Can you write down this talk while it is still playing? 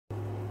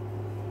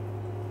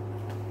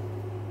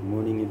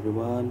Morning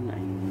everyone,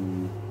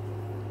 I'm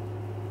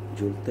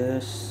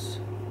Jultes,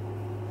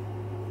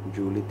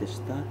 Julie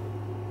Testa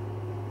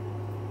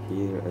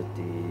here at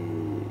the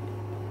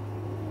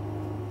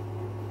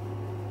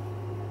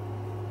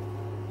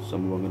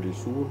Zamboanga del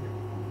Sur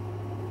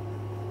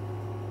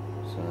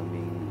sa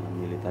aming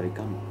military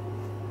camp.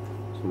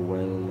 So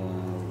while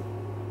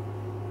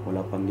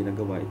wala pang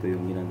ginagawa, ito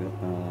yung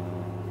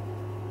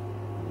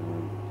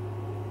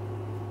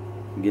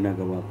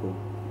ginagawa ko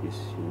is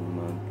yung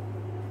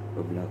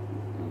mag-vlog.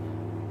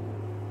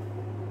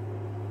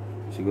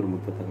 Siguro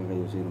magtataka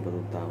kayo sino ba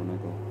itong tao na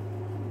to,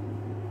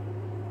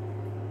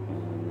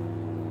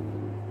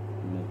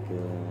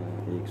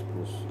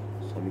 nag-expose.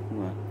 Sabi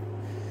ko nga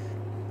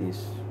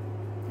is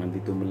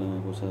nandito mo lang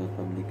ako sa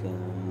public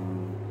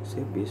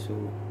service, so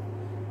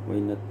why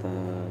not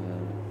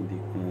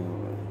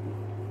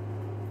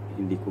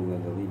hindi ko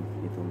gagawin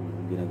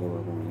itong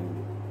ginagawa ko ngayon.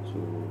 So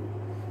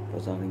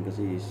sa akin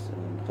kasi is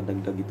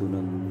nakadagdag ito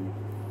ng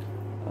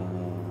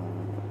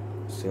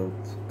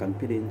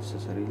self-confidence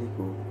sa sarili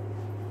ko,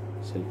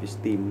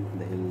 self-esteem,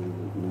 dahil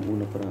nung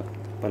una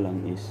pa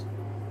lang is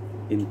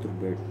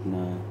introvert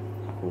na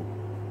ako.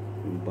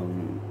 Yung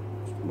bang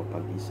gusto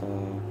mapag-isa,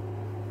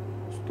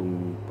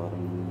 gustong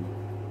parang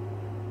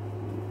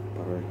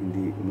para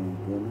hindi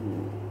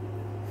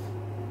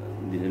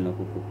nila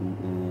ako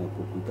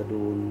pupunta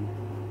doon,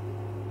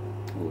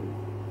 o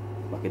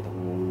bakit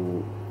ako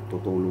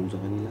tutulong sa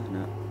kanila,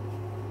 na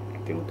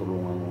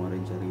tinutulungan ko nga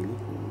rin sarili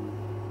ko,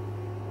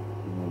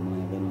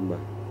 mga ganun ba.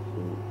 So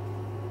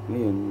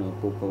ngayon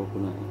napupaw ko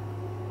na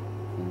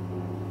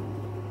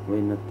why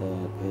not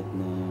kahit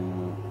na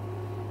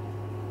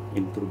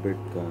introvert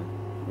ka,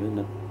 why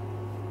not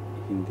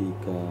hindi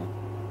ka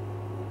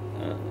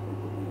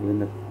why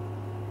not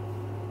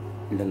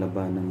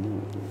lalabanan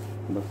mo,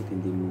 bakit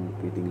hindi mo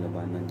pwedeng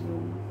labanan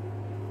yung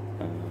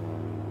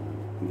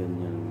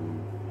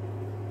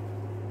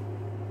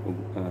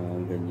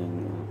ganyang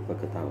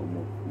pagkatao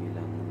mo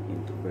bilang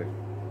introvert.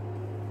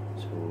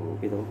 So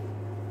ito,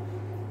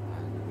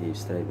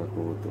 nag-strive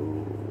ako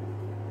to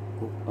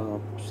cook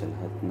up sa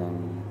lahat ng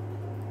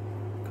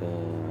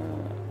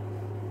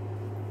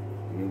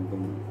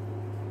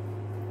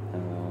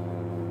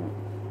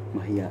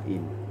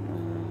mahiyain na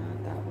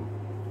tao.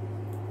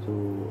 So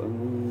ang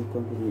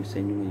i-contribute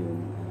sa inyo ngayon,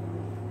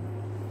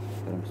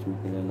 para mas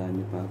makilala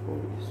niyo pa ako,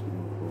 is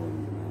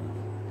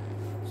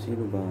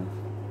sino ba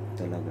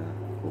talaga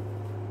ako,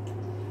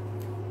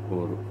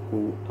 or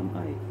who am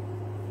I.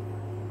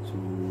 So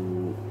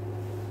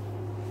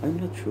I'm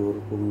not sure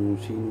kung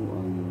sino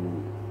ang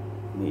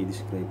may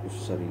i-describe ko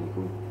sa sarili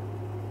ko.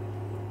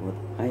 What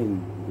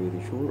I'm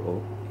very sure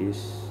of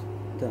is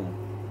that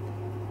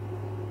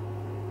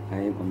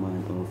I am a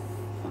man of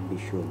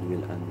ambition,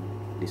 will, and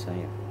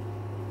desire.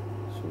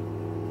 So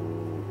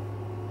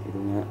ito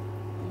nga,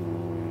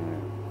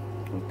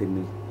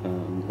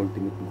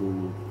 ultimate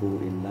goal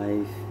ko in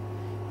life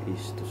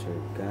is to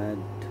serve God,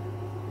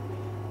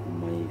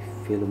 my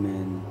fellow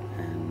men,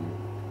 and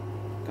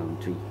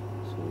country.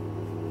 So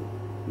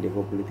hindi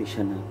ko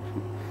politician na.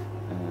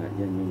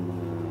 Yan yung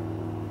mga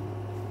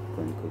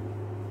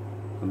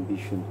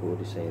ambition ko,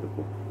 desire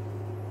ko.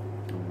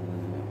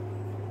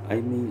 I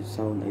may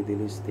sound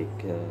idealistic,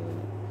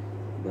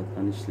 but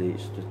honestly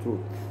it's the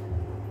truth.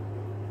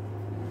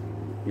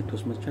 It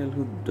was my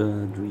childhood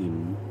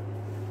dream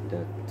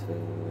that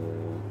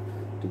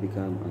to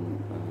become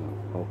an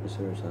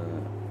officer sa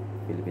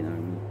Philippine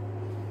Army.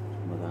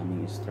 So,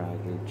 maraming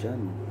struggle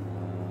dyan,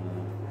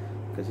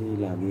 kasi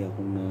lagi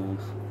akong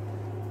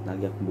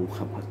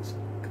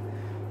bumabagsak.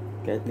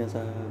 Kahit nga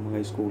sa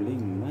mga schooling,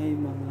 may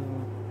mga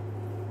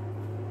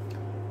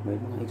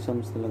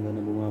exams talaga na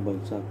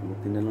bumabagsak.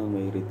 Buti na lang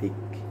may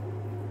retake.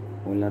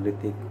 Kung wala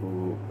retake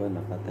ko pa,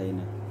 nakatay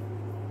na.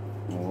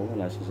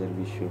 Wala sa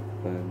servisyo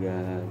pag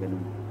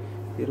ganun.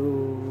 Pero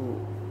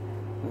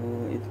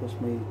it was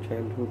my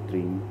childhood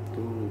dream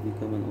to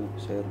become an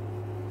officer.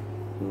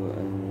 So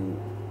and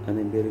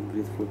I'm very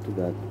grateful to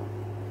God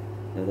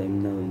that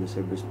I'm now in the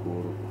service for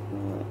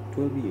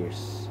 12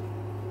 years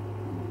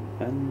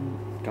and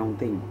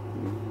counting.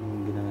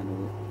 Yung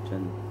ginagawa ko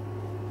dyan,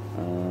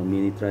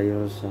 many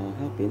trials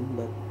happen,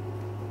 but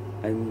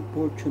I'm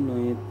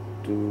fortunate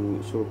to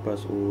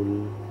surpass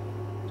all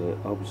the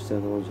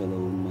obstacles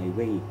along my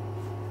way.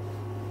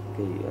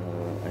 Okay,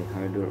 I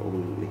harbor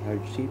all the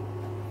hardship,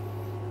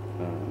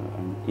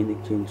 and in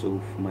exchange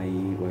of my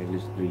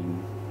wildest dream,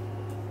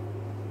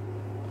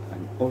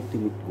 an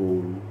ultimate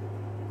goal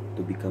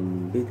to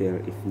become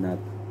better, if not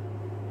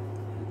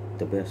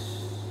the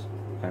best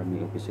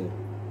army officer.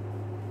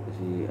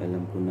 Kasi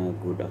alam ko na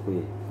good ako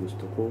eh.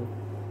 Gusto ko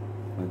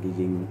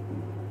magiging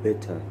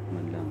better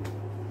man lang.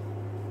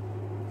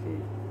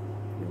 Okay,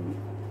 yung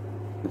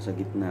nasa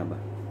gitna ba,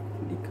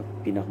 hindi ka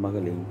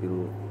pinakamagaling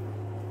pero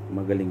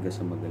magaling ka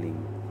sa magaling,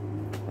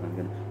 parang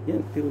ganun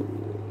yan. Pero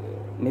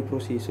may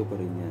proseso pa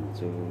rin yan.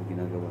 So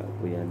ginagawa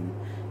ko yan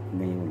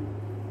ngayon,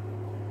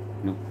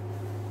 no?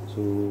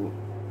 So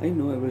I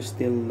know I will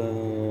still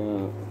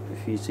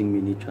facing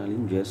many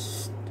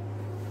challenges,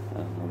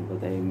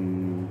 but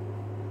I'm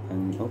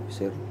ang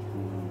officer,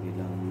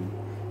 bilang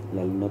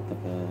lalo na't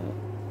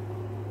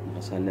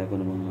nakasali ako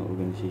ng mga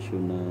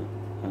organisasyon na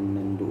ang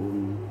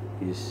nandoon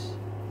is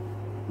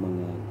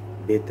mga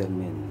better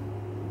men.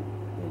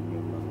 Yan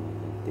yung mga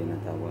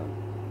tinatawag.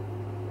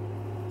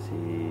 Kasi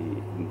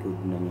good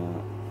na nga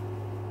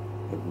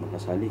pag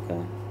makasali ka,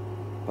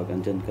 pag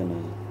andyan ka na,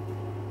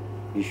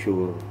 be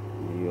sure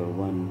na you're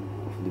one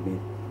of the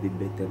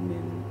better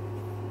men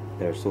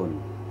person.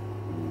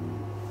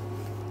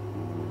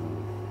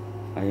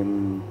 I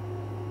am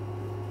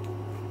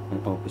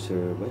an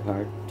officer by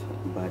heart,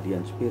 body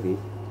and spirit,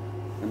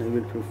 and I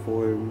will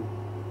perform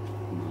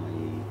my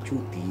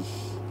duty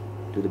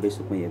to the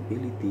best of my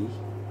ability,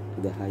 to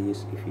the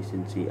highest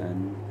efficiency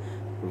and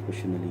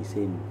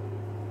professionalism.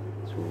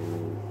 So,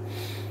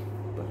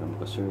 para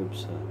makaserve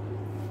sa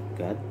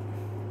God,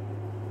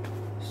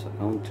 sa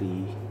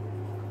country,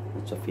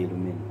 at sa fellow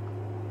men.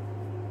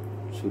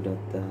 So that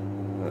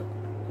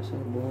sa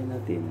buhay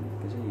natin,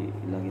 kasi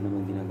lagi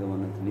naman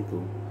ginagawa natin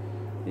ito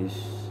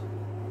is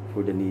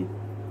for the need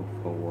of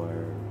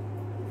our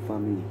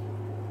family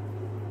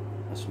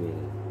as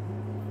well.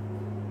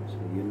 So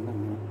yun lang,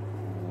 no?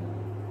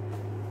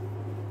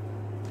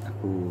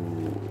 Ako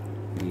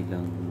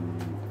bilang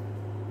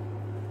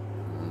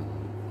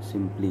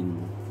simpleng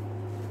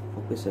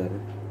officer,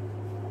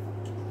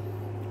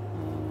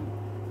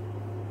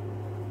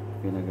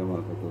 ginagawa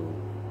ko to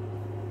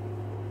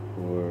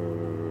for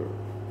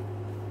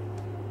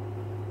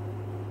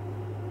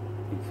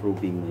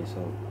improving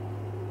myself.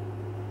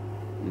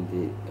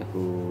 Hindi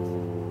ako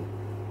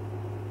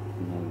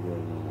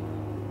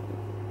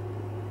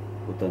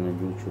punta ng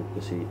YouTube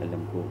kasi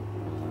alam ko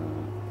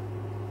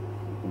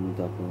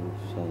pumunta ako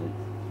sa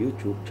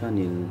YouTube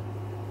channel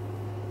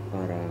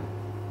para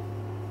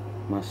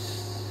mas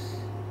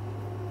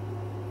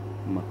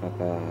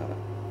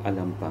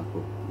makakaalam pa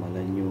ako.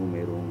 Malay nyo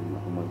mayroong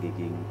ako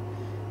magiging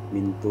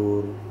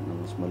mentor na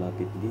mas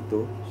malapit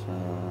dito sa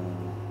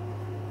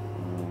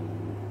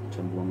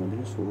Zamboanga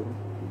del Sur,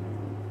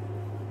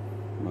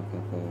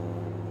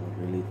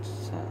 makaka-relate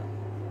sa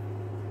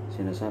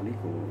sinasabi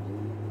ko.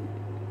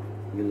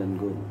 Well and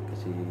good,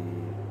 kasi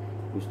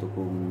gusto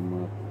kong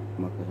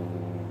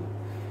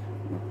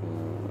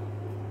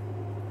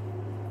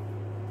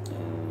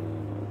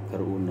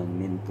karoon ng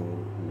mentor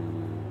na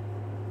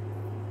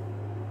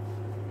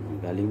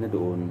galing na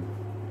doon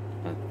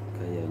at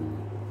kayang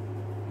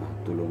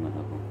tulungan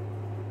ako.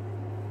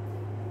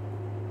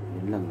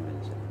 Yun lang.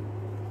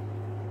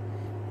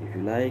 If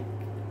you like,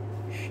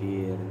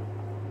 share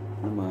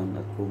naman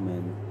at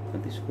comment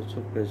at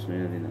subscribe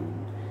na rin ang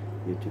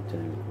YouTube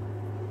channel ko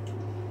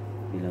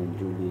bilang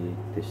Julie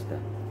Testa.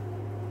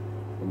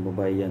 Kung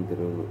babae yan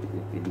pero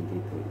feeling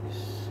dito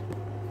is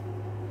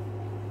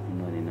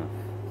not enough.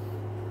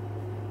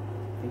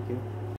 Thank you.